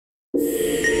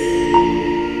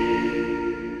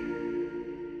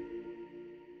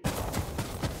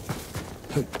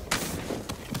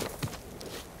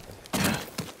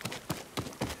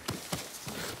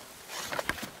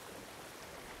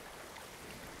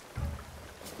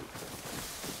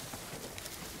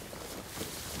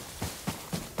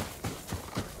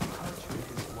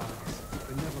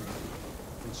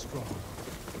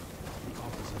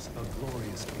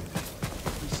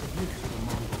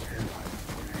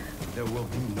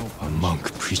A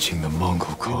monk preaching the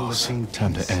Mongol cause.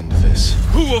 Time to end this.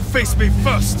 Who will face me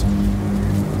first?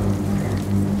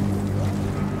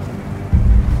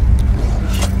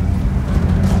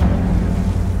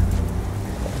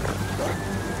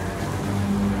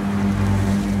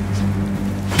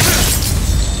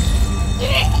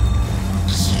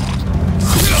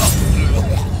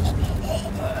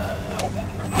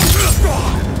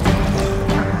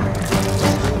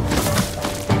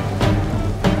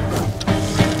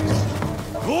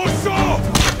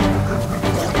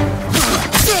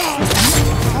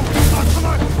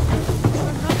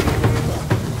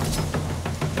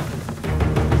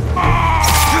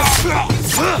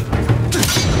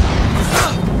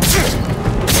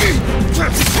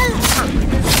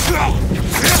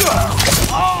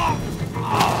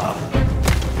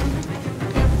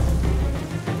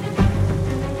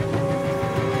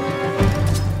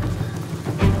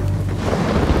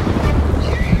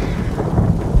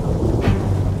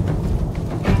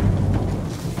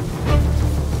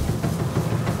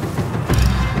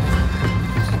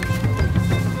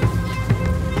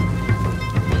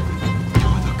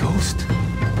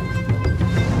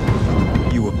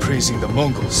 The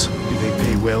Mongols. Do they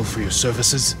pay well for your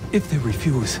services? If they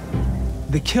refuse,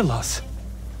 they kill us.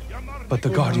 But the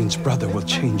Guardian's brother will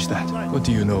change that. What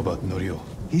do you know about Norio?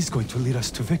 He's going to lead us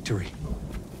to victory.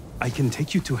 I can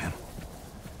take you to him.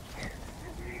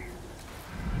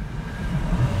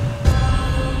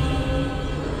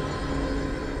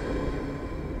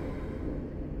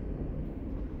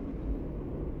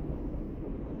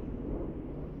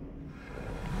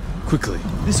 Quickly.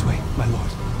 This way, my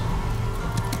lord.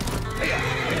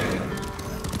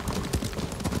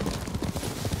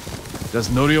 Does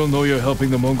Norio know you're helping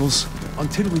the Mongols?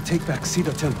 Until we take back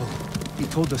Cedar Temple, he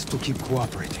told us to keep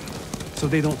cooperating, so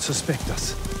they don't suspect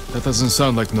us. That doesn't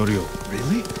sound like Norio.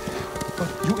 Really?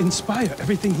 But you inspire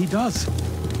everything he does.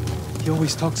 He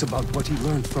always talks about what he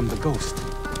learned from the ghost.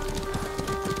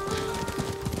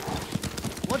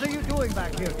 What are you doing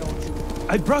back here, don't you?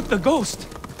 I brought the ghost!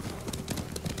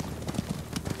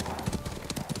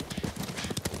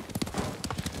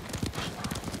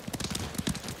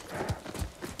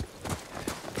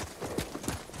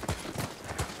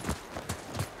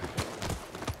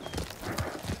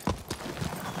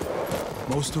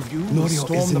 Most of you Norio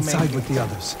storm is the inside main with gate. the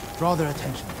others. Draw their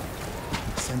attention.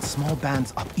 Send small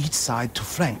bands up each side to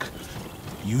flank.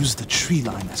 Use the tree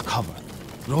line as cover.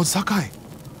 Lord Sakai.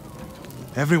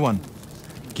 Everyone,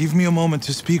 give me a moment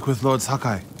to speak with Lord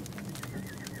Sakai.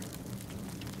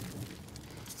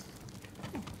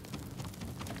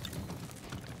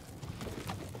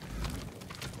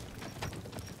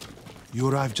 You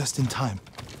arrived just in time.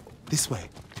 This way.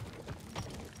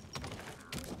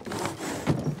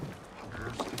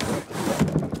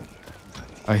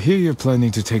 I hear you're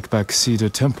planning to take back Cedar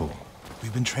Temple.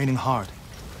 We've been training hard.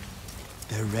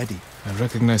 They're ready. I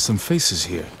recognize some faces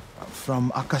here.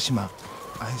 From Akashima.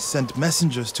 I sent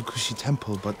messengers to Kushi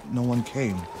Temple, but no one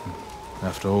came.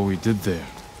 After all we did there.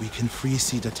 We can free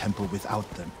Cedar Temple without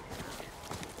them.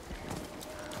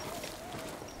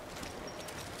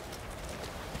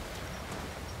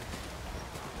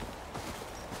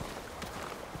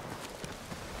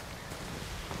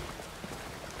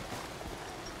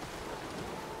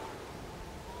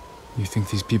 You think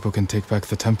these people can take back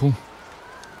the temple?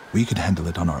 We could handle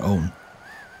it on our own.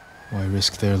 Why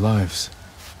risk their lives?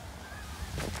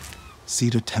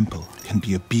 Cedar Temple can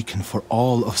be a beacon for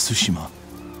all of Tsushima.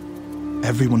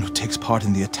 Everyone who takes part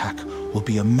in the attack will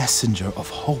be a messenger of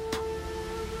hope.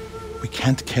 We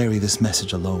can't carry this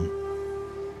message alone.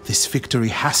 This victory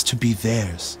has to be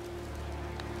theirs.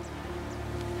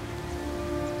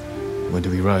 When do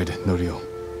we ride, Norio?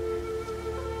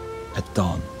 At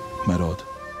dawn, my lord.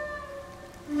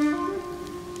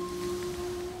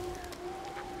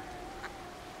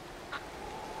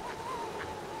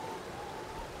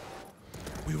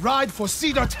 We ride for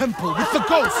Cedar Temple with the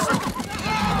ghost!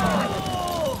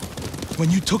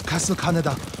 When you took Castle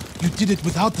Kaneda, you did it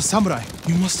without the samurai.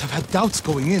 You must have had doubts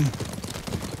going in.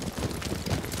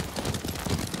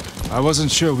 I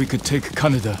wasn't sure we could take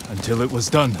Kaneda until it was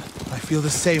done. I feel the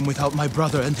same without my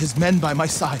brother and his men by my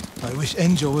side. I wish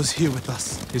Enjo was here with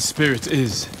us. His spirit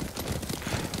is.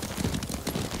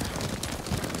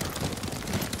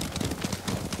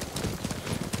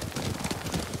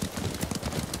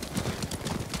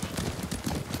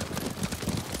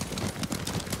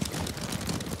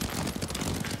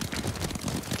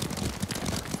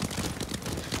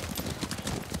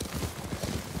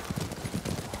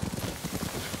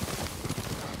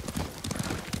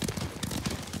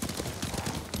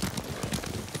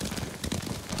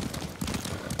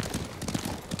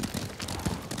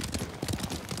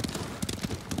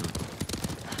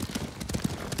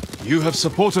 You have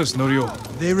supporters, Norio.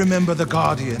 They remember the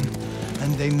Guardian,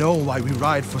 and they know why we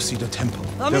ride for Cedar Temple.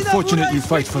 They're fortunate you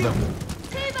fight for them.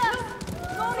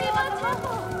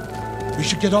 We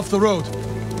should get off the road.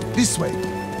 This way.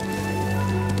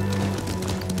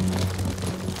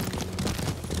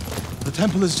 The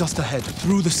temple is just ahead,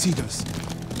 through the cedars.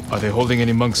 Are they holding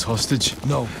any monks hostage?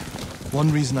 No.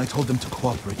 One reason I told them to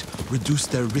cooperate. Reduce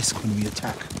their risk when we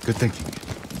attack. Good thinking.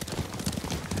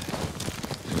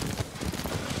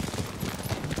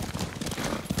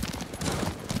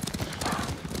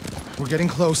 We're getting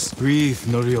close. Breathe,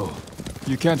 Norio.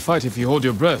 You can't fight if you hold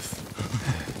your breath.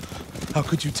 How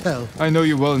could you tell? I know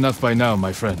you well enough by now,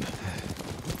 my friend.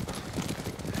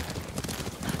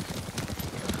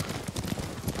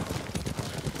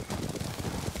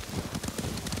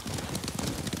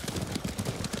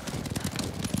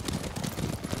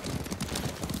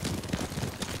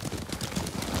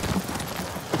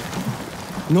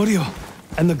 Norio,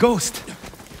 and the ghost.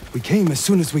 We came as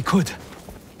soon as we could.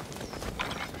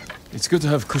 It's good to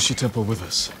have Kushi Temple with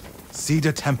us.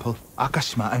 Cedar Temple,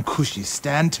 Akashima, and Kushi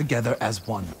stand together as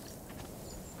one.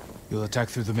 You'll attack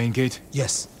through the main gate?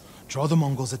 Yes. Draw the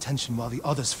Mongols' attention while the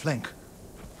others flank.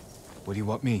 What do you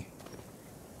want me?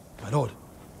 My lord,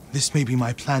 this may be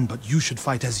my plan, but you should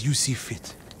fight as you see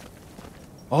fit.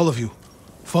 All of you,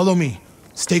 follow me.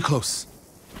 Stay close.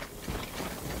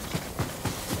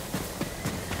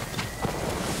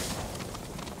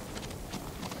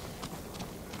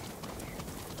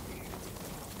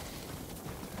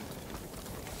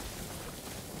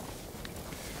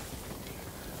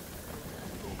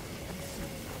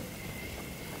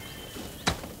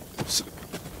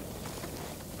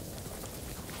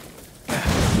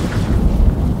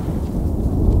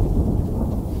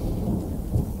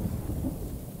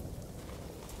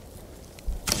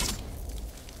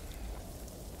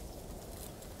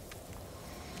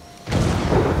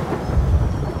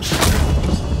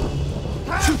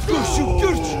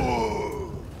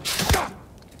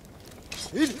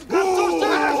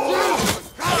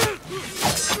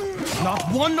 Not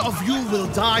one of you will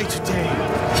die today.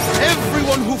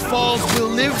 Everyone who falls will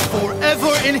live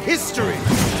forever in history.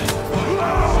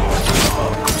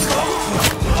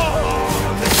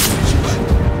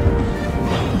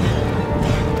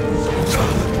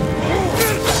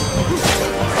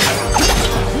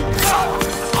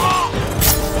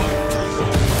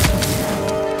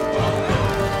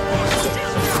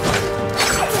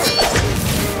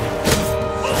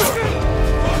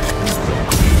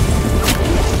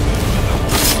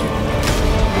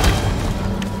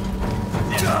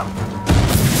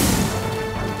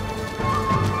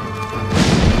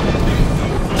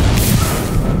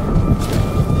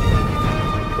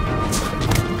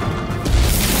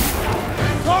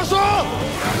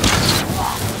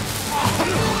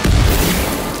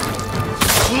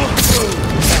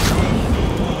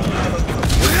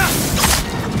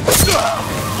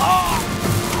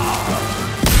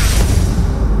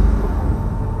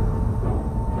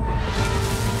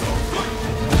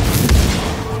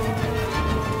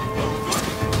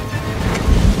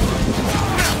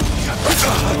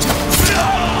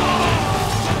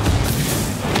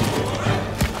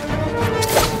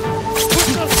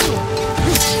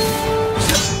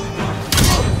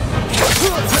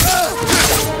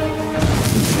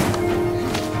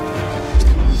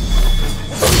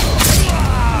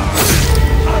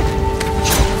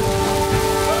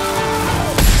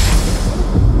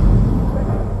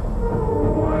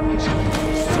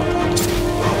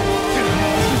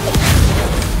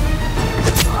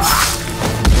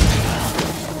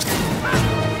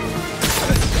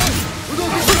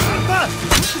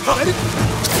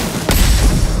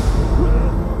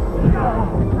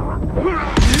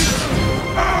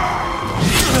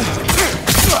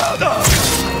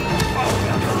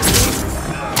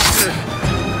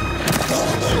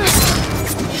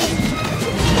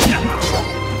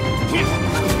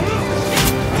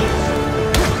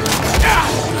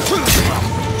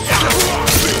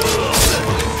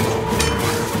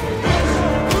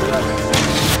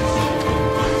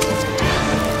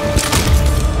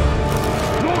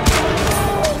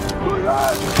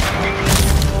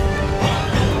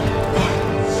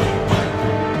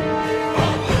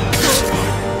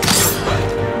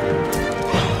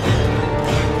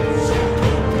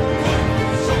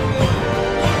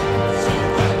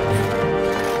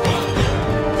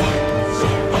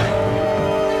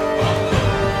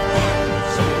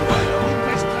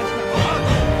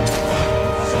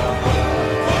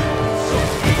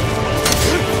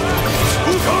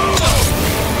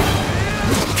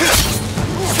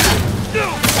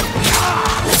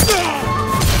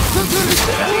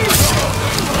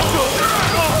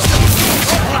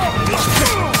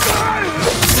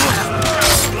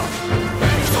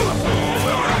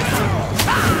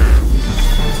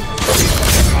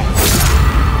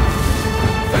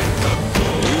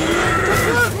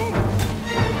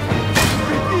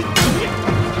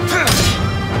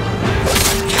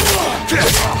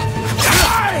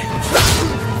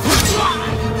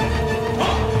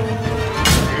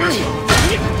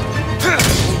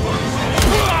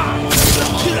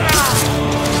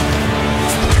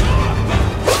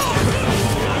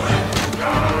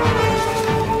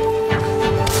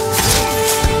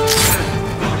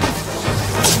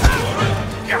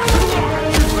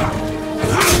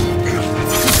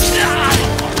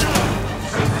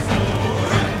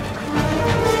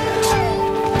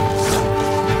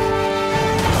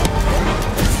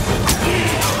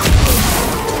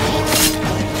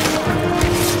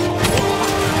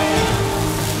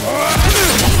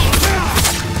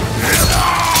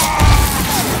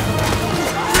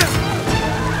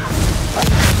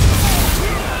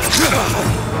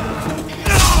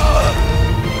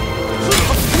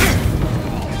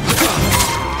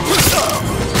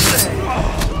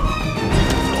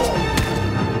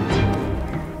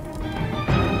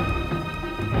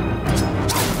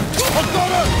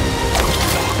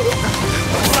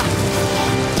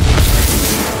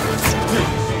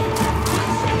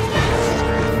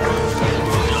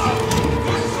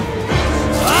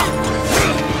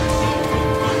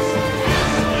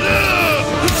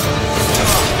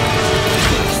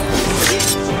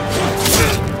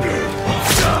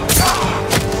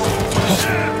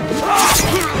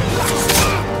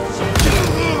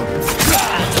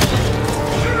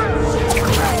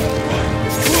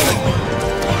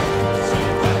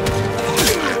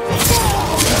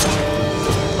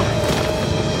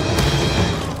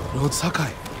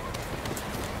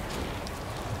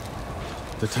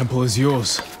 The temple is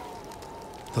yours.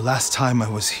 The last time I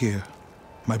was here,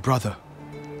 my brother,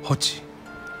 Hochi,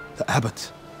 the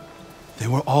abbot, they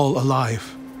were all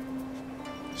alive.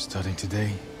 Starting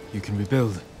today, you can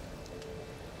rebuild.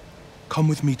 Come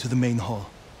with me to the main hall.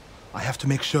 I have to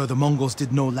make sure the Mongols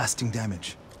did no lasting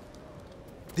damage.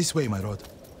 This way, my lord.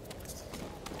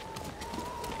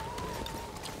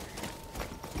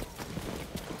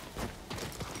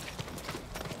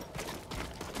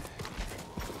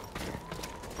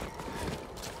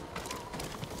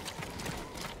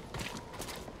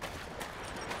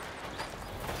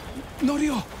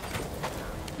 Norio!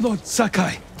 Lord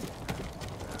Sakai,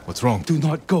 What's wrong? do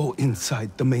not go inside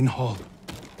the main hall.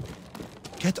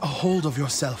 Get a hold of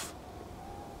yourself.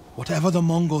 Whatever the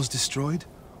Mongols destroyed,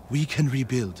 we can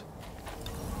rebuild.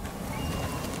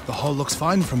 The hall looks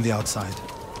fine from the outside.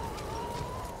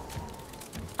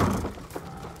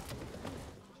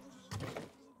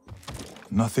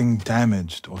 Nothing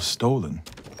damaged or stolen.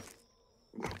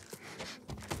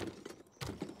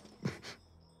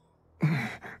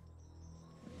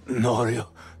 Norio.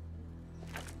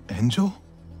 Enjo?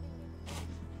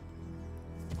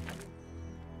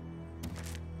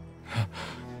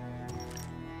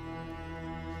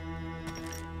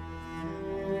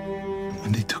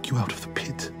 When they took you out of the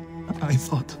pit, I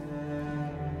thought...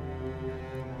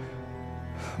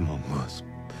 Mongols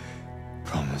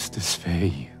promised to spare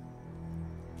you.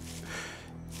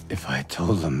 If I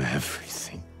told them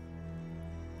everything.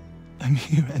 I'm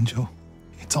here, Enjo.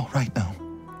 It's all right now.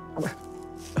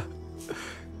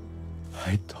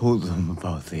 I told them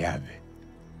about the abbey.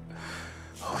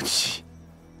 Hochi,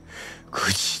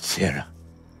 Kushi Temple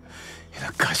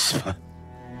and Akashima.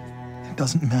 It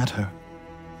doesn't matter.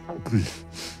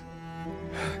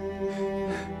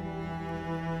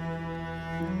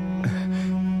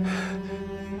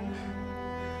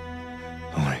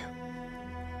 Norio,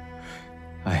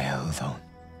 I held on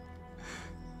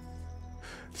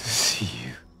to see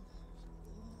you.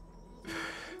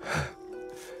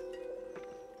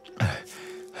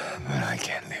 But I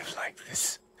can't live like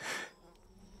this.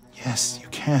 Yes, you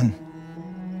can.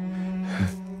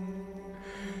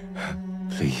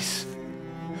 Please,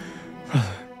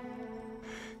 brother.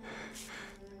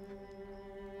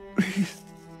 Please.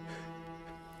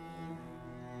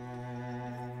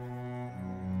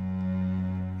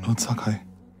 Lord Sakai,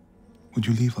 would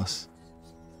you leave us?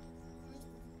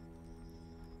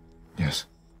 Yes.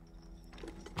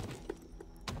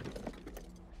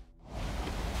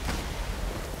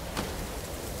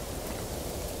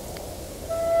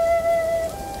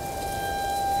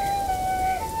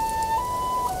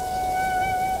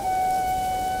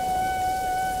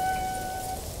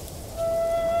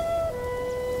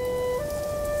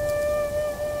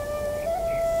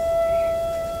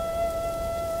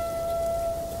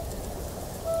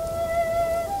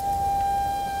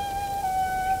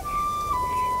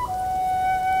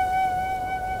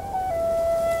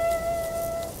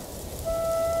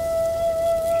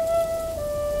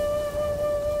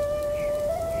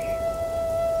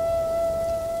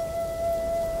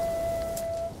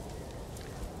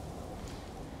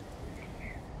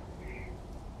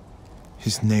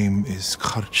 His name is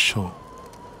Kharchu,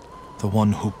 the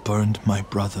one who burned my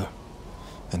brother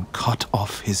and cut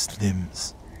off his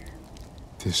limbs.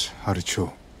 This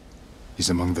Kharchu is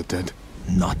among the dead.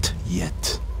 Not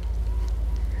yet.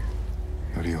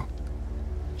 Norio,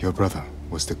 your brother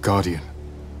was the Guardian.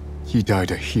 He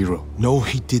died a hero. No,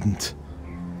 he didn't.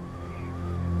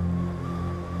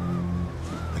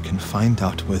 I can find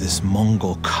out where this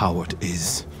Mongol coward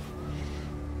is.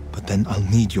 But then I'll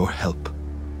need your help.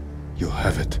 You'll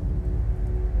have it.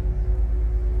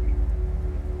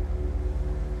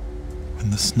 When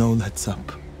the snow lets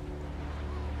up,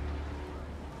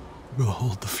 we'll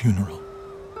hold the funeral.